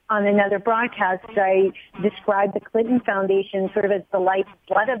on another broadcast, I described the Clinton Foundation sort of as the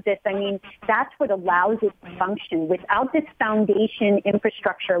lifeblood of this. I mean, that's what allows it to function. Without this foundation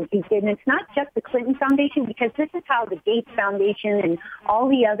infrastructure, and it's not just the Clinton Foundation, because this is how the Gates Foundation and all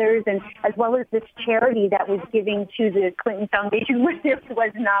the others, and as well as this charity that was giving to the Clinton Foundation, which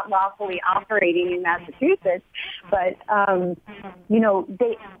was not lawfully operating in Massachusetts. But, you know,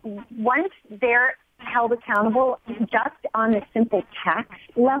 once they're held accountable just on a simple tax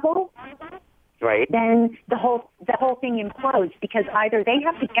level, right, then the whole thing implodes, because either they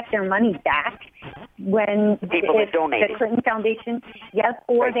have to get their money back when the Clinton Foundation,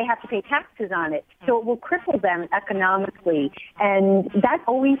 or they have to pay taxes on it. So it will cripple them economically, and that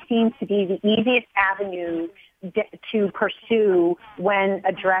always seems to be the easiest avenue to pursue when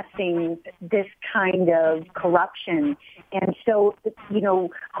addressing this kind of corruption. And so, you know,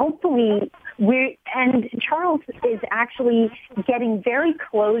 hopefully and Charles is actually getting very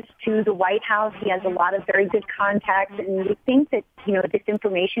close to the White House. He has a lot of very good contacts, and we think that, you know, this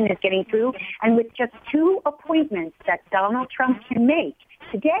information is getting through. And with just 2 appointments that Donald Trump can make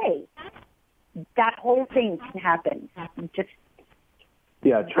today, that whole thing can happen.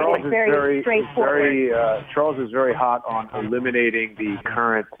 Charles is very hot on eliminating the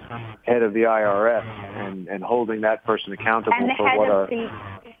current head of the IRS and holding that person accountable for what are.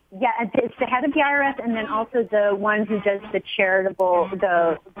 It's the head of the IRS, and then also the one who does the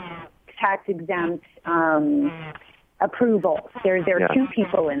tax exempt approval. There are 2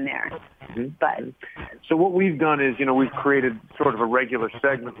 people in there. Mm-hmm. But so what we've done is, you know, we've created sort of a regular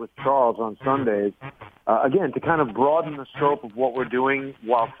segment with Charles on Sundays, again, to kind of broaden the scope of what we're doing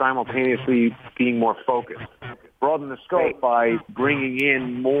while simultaneously being more focused. Broaden the scope by bringing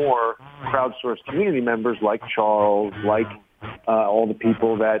in more crowdsourced community members like Charles, like all the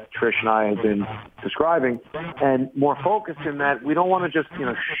people that Trish and I have been describing, and more focused in that we don't want to just, you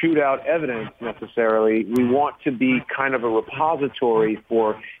know, shoot out evidence necessarily. We want to be kind of a repository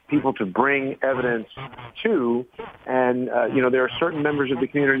for people to bring evidence to, and you know, there are certain members of the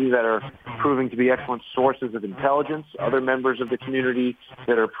community that are proving to be excellent sources of intelligence, other members of the community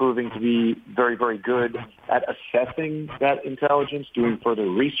that are proving to be very, very good at assessing that intelligence, doing further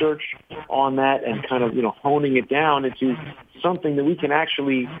research on that, and kind of, you know, honing it down into something that we can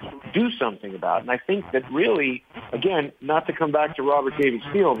actually do something about. And I think that really, again, not to come back to Robert David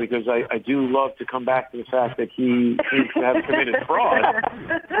Steele, because I do love to come back to the fact that he seems to have committed fraud,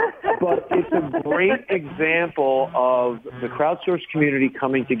 but it's a great example of the crowdsourced community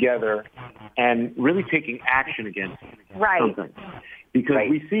coming together and really taking action against something. Because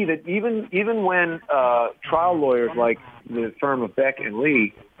we see that even when trial lawyers like the firm of Beck and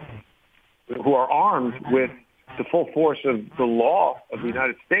Lee, who are armed with the full force of the law of the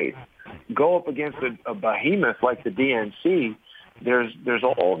United States, go up against a behemoth like the DNC, there's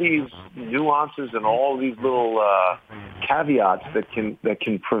all these nuances and all these little caveats that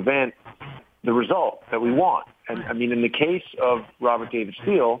can prevent the result that we want. And I mean, in the case of Robert David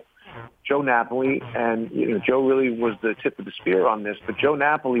Steele, Joe Napoli, and Joe really was the tip of the spear on this, but Joe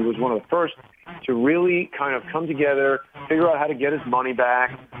Napoli was one of the first to really kind of come together, figure out how to get his money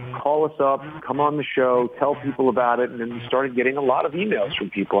back, call us up, come on the show, tell people about it, and then we started getting a lot of emails from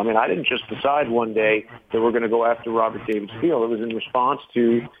people. I mean, I didn't just decide one day that we're going to go after Robert David Steele. It was in response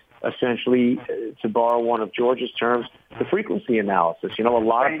to essentially, to borrow one of George's terms, the frequency analysis. A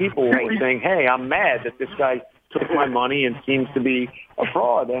lot of people were saying, hey, I'm mad that this guy took my money and seems to be a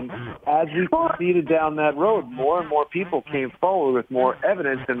fraud. And as we proceeded down that road, more and more people came forward with more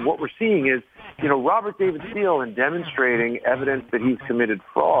evidence. And what we're seeing is, Robert David Steele, in demonstrating evidence that he's committed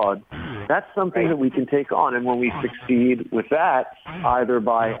fraud, that's something that we can take on. And when we succeed with that, either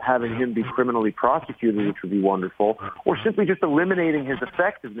by having him be criminally prosecuted, which would be wonderful, or simply just eliminating his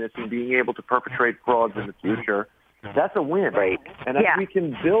effectiveness in being able to perpetrate frauds in the future, that's a win. Right. And if we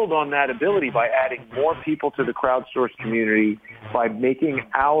can build on that ability by adding more people to the crowdsourced community, by making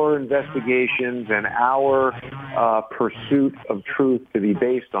our investigations and our pursuit of truth to be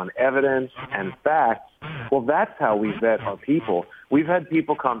based on evidence and facts, well, that's how we vet our people. We've had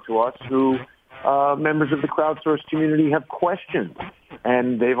people come to us who, members of the crowdsourced community, have questions,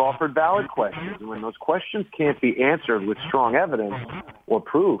 and they've offered valid questions. And when those questions can't be answered with strong evidence or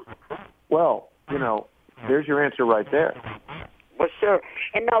proof, well, there's your answer right there. Well, sure.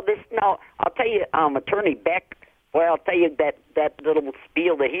 And now I'll tell you, Attorney Beck, I'll tell you that little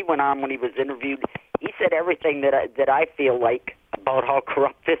spiel that he went on when he was interviewed. He said everything that I feel like about how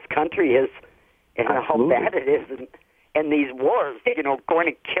corrupt this country is and Absolutely. how bad it is, and these wars, going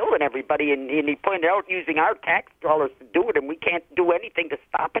and killing everybody. And he pointed out using our tax dollars to do it, and we can't do anything to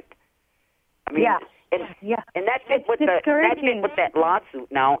stop it. I mean, and that's it with that lawsuit.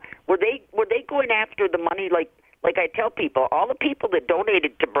 Now, were they going after the money like I tell people, all the people that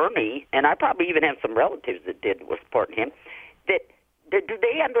donated to Bernie, and I probably even have some relatives that was supporting him, that do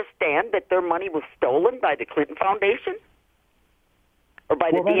they understand that their money was stolen by the Clinton Foundation or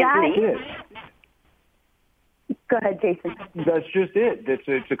by the DNC? Go ahead, Jason. That's just it.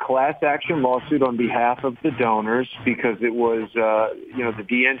 It's a class action lawsuit on behalf of the donors because it was, the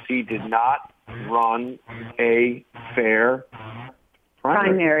DNC did not run a fair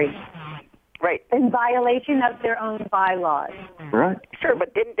primary. Right. In violation of their own bylaws. Right. Sure,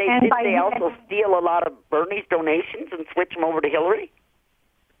 but didn't they also steal a lot of Bernie's donations and switch them over to Hillary?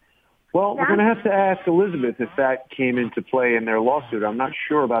 Well, we're going to have to ask Elizabeth if that came into play in their lawsuit. I'm not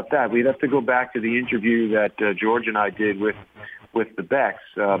sure about that. We'd have to go back to the interview that George and I did with the Becks,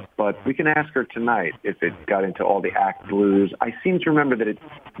 but we can ask her tonight if it got into all the act blues. I seem to remember that it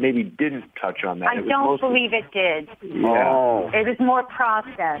maybe didn't touch on that. I don't believe it did. Yeah. Oh. It was more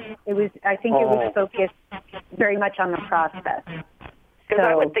process. I think it was focused very much on the process. Because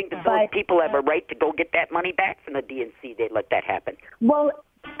I would think that those people have a right to go get that money back from the DNC. They'd let that happen. Well,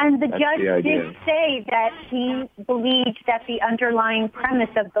 and the That's judge the idea. did say that he believed that the underlying premise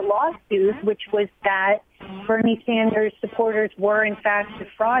of the lawsuit, which was that Bernie Sanders supporters were in fact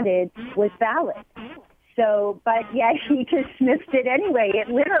defrauded, was valid. So, but yet he dismissed it anyway. It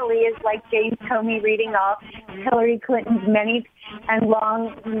literally is like James Comey reading off Hillary Clinton's many and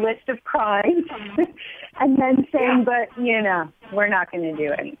long list of crimes and then saying, but, we're not going to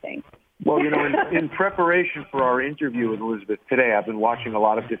do anything. Well, in preparation for our interview with Elizabeth today, I've been watching a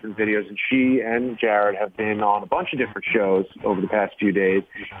lot of different videos, and she and Jared have been on a bunch of different shows over the past few days.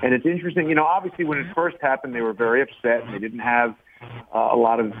 And it's interesting, obviously when it first happened, they were very upset, and they didn't have a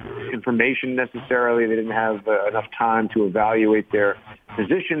lot of information necessarily. They didn't have enough time to evaluate their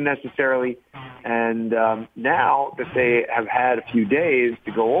position necessarily. And now that they have had a few days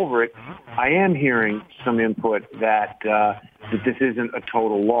to go over it, I am hearing some input that this isn't a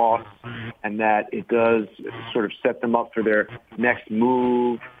total loss and that it does sort of set them up for their next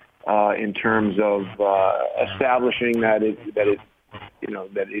move in terms of establishing that it was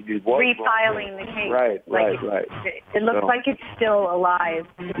refiling the case. Right. It looks like it's still alive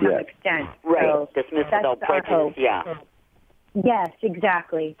to some extent. Right. So dismissed without prejudice. Yeah. Yes,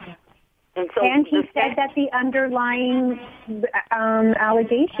 exactly. And he said that the underlying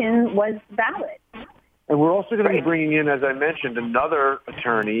allegation was valid. And we're also going to be bringing in, as I mentioned, another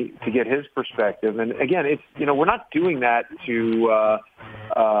attorney to get his perspective. And again, it's we're not doing that to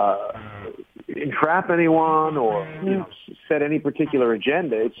entrap anyone or set any particular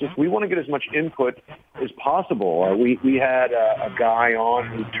agenda. It's just we want to get as much input as possible. We had a guy on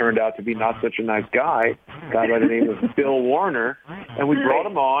who turned out to be not such a nice guy by the name of Bill Warner, and we brought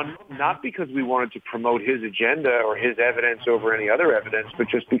him on not because we wanted to promote his agenda or his evidence over any other evidence, but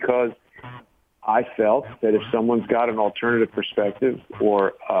just because I felt that if someone's got an alternative perspective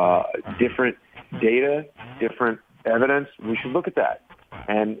or different data, different evidence, we should look at that.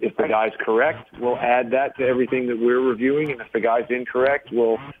 And if the guy's correct, we'll add that to everything that we're reviewing. And if the guy's incorrect,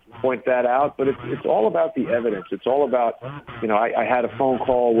 we'll point that out. But it's all about the evidence. It's all about, I had a phone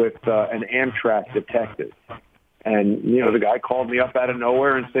call with an Amtrak detective. And, the guy called me up out of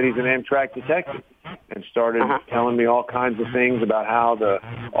nowhere and said he's an Amtrak detective and started telling me all kinds of things about how the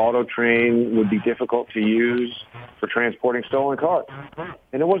auto train would be difficult to use for transporting stolen cars.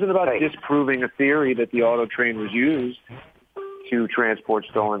 And it wasn't about disproving a theory that the auto train was used to transport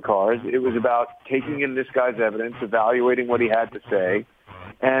stolen cars. It was about taking in this guy's evidence, evaluating what he had to say,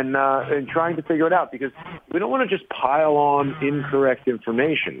 and trying to figure it out, because we don't want to just pile on incorrect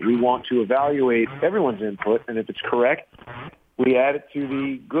information. We want to evaluate everyone's input, and if it's correct, we add it to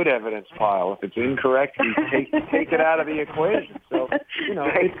the good evidence pile. If it's incorrect, we take it out of the equation. So,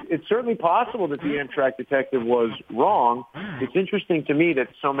 it's certainly possible that the Amtrak detective was wrong. It's interesting to me that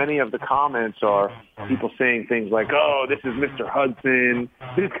so many of the comments are people saying things like, oh, this is Mr. Hudson.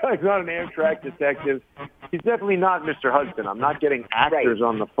 This guy's not an Amtrak detective. He's definitely not Mr. Hudson. I'm not getting actors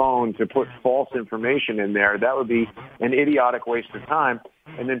on the phone to put false information in there. That would be an idiotic waste of time.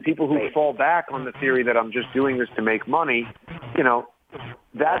 And then people who fall back on the theory that I'm just doing this to make money,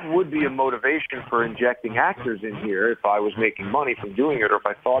 that would be a motivation for injecting actors in here if I was making money from doing it, or if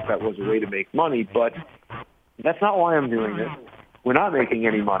I thought that was a way to make money. But that's not why I'm doing it. We're not making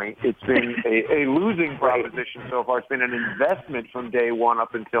any money. It's been a losing proposition so far. It's been an investment from day one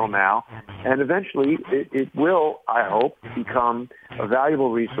up until now. And eventually it will, I hope, become a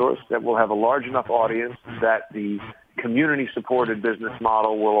valuable resource that will have a large enough audience that the community-supported business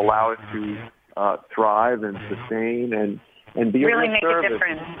model will allow it to thrive and sustain and be really a real make service. A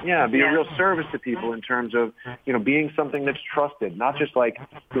difference. Yeah, be a real service to people in terms of, being something that's trusted, not just like,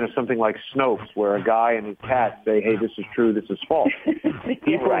 something like Snopes, where a guy and his cat say, hey, this is true, this is false.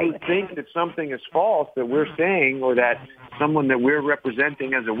 People who think that something is false that we're saying, or that someone that we're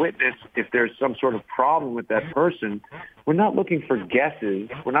representing as a witness, if there's some sort of problem with that person, we're not looking for guesses.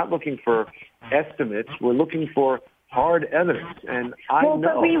 We're not looking for estimates. We're looking for hard evidence, and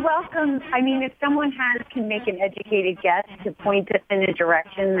but we welcome, if someone can make an educated guess to point us in a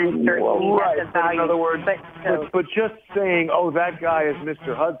direction, then certainly that's a value. In other words, but just saying, oh, that guy is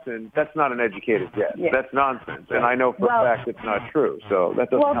Mr. Hudson, that's not an educated guess. Yeah. That's nonsense, and I know for a fact it's not true, so that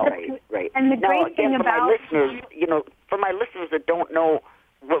doesn't help. Right. And the great thing about... For my listeners that don't know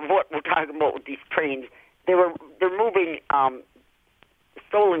what we're talking about with these trains, they're moving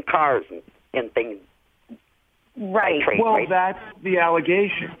stolen cars and things. Right. Well, that's the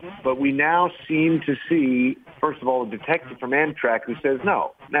allegation. But we now seem to see, first of all, a detective from Amtrak who says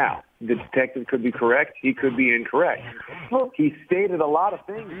no. Now, the detective could be correct. He could be incorrect. Well, he stated a lot of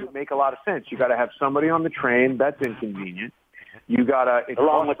things that make a lot of sense. You got to have somebody on the train. That's inconvenient. You got to,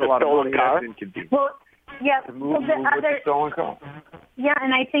 along with the stolen car. That's inconvenient. Well, yeah. Move with the stolen car. Yeah,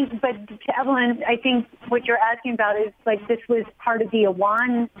 and I think, but to Evelyn, I think what you're asking about is like this was part of the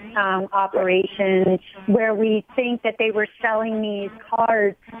Awan operation, where we think that they were selling these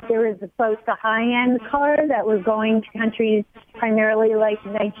cars. There was both the high-end car that was going to countries primarily like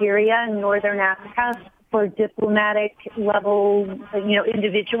Nigeria and Northern Africa for diplomatic level,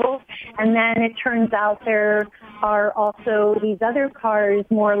 individuals. And then it turns out there are also these other cars,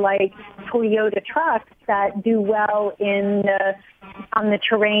 more like Toyota trucks, that do well on the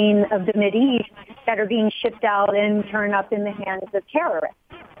terrain of the Mideast, that are being shipped out and turn up in the hands of terrorists.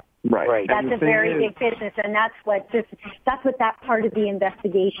 Right. That's a very big business, and that's what that part of the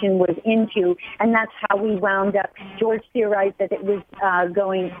investigation was into, and that's how we wound up. George theorized that it was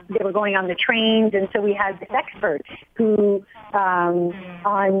they were going on the trains, and so we had this expert who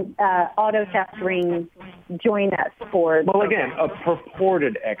on auto theft rings join us for. Well, again, a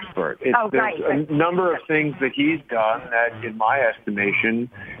purported expert. There's a number of things that he's done that, in my estimation,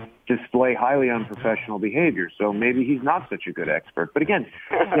 display highly unprofessional behavior. So maybe he's not such a good expert. But again,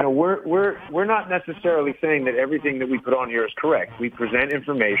 we're not necessarily saying that everything that we put on here is correct. We present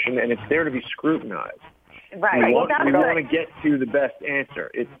information, and it's there to be scrutinized. Right. We want to get to the best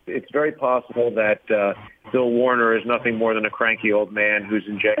answer. It's very possible that Bill Warner is nothing more than a cranky old man who's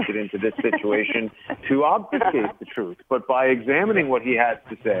injected into this situation to obfuscate the truth. But by examining what he has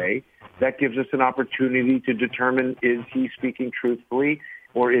to say, that gives us an opportunity to determine, is he speaking truthfully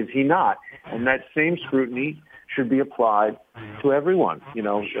or is he not? And that same scrutiny should be applied to everyone,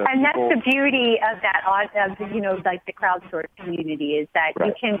 And that's the beauty of that, like the crowdsourced community, is that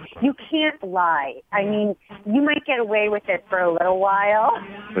you can't lie. I mean, you might get away with it for a little while,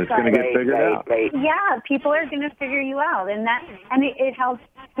 but it's going to get figured out. Right. Yeah, people are going to figure you out, and it helps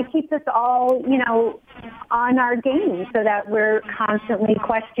to keep us all, on our game so that we're constantly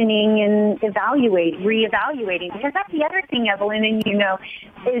questioning and reevaluating. Because that's the other thing, Evelyn, and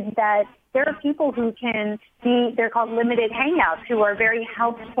is that there are people who can be, they're called limited hangouts, who are very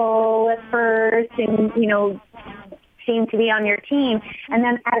helpful at first and, seem to be on your team, and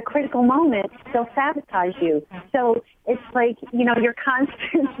then at a critical moment, they'll sabotage you. So it's like, you're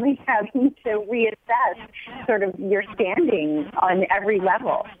constantly having to reassess sort of your standing on every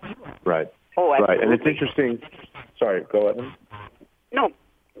level. Right. Oh, absolutely. Right. And it's interesting. Sorry, go ahead. No,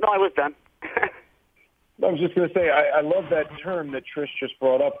 I was done. I was just going to say, I love that term that Trish just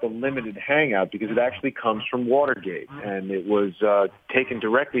brought up, the limited hangout, because it actually comes from Watergate, and it was taken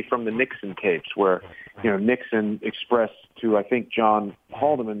directly from the Nixon tapes, where Nixon expressed to, I think, John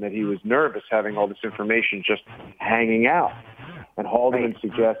Haldeman that he was nervous having all this information just hanging out. And Haldeman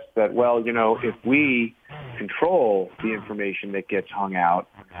suggests that, well, if we control the information that gets hung out,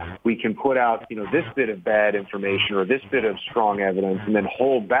 we can put out, this bit of bad information or this bit of strong evidence and then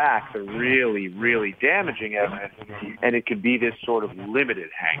hold back the really, really damaging evidence, and it could be this sort of limited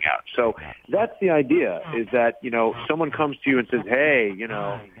hangout. So that's the idea, is that, someone comes to you and says, hey,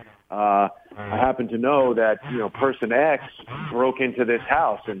 I happen to know that, person X broke into this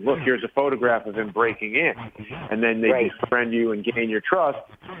house, and look, here's a photograph of him breaking in. And then they befriend you and gain your trust,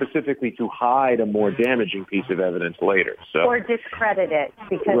 specifically to hide a more damaging piece of evidence later. So, or discredit it,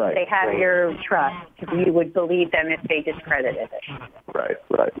 because they have your trust. You would believe them if they discredited it. Right.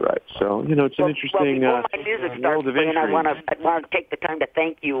 So, it's an interesting before my music starts playing, I want to take the time to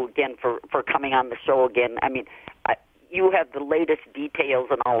thank you again for coming on the show again. I mean, you have the latest details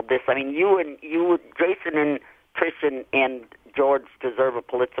on all of this. I mean, you, Jason and Trish and George deserve a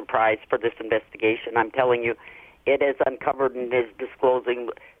Pulitzer Prize for this investigation. I'm telling you, it has uncovered and is disclosing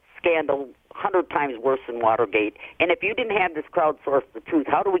scandal 100 times worse than Watergate. And if you didn't have this crowdsourced the truth,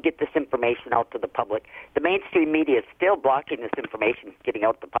 how do we get this information out to the public? The mainstream media is still blocking this information getting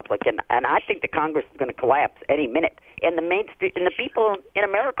out to the public, and I think the Congress is going to collapse any minute. And the mainstream and the people in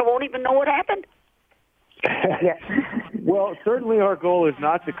America won't even know what happened. Well, certainly our goal is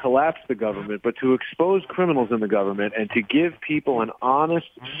not to collapse the government, but to expose criminals in the government and to give people an honest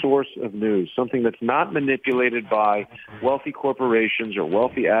source of news, something that's not manipulated by wealthy corporations or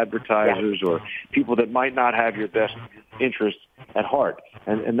wealthy advertisers or people that might not have your best interests at heart.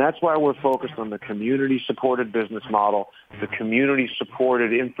 And that's why we're focused on the community-supported business model, the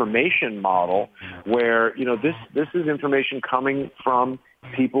community-supported information model, where, this is information coming from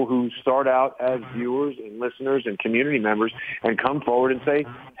people who start out as viewers and listeners and community members and come forward and say,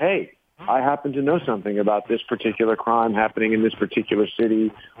 hey, I happen to know something about this particular crime happening in this particular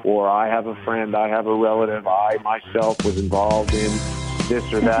city, or I have a friend, I have a relative, I myself was involved in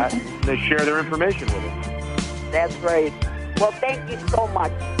this or that. They share their information with us. That's right. Well, thank you so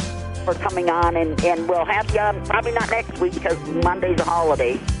much for coming on, and we'll have you on probably not next week because Monday's a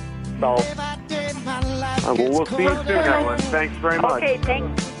holiday. So. Well, we'll see you soon, Evelyn. Thanks very much. Okay,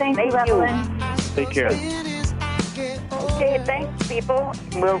 thanks. Thank you, Evelyn. Take care. Okay, thanks, people.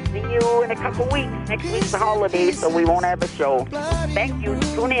 We'll see you in a couple weeks. Next week's the holiday, so we won't have a show. Thank you.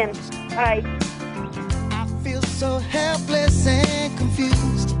 Tune in. Bye. I feel so helpless and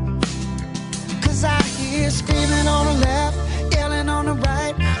confused, 'cause I hear screaming on the left, yelling on the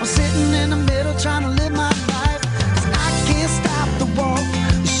right. I'm sitting in the middle trying to live my life, 'cause I can't stop the war,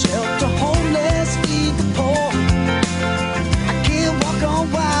 shelter homeless, feed the poor. I can't walk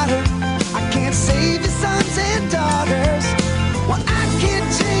on water, I can't save your sons and daughters. Well, I can't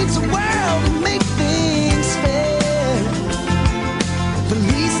change the world and make things fair. The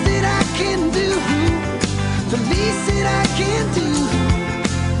least that I can do, the least that I can do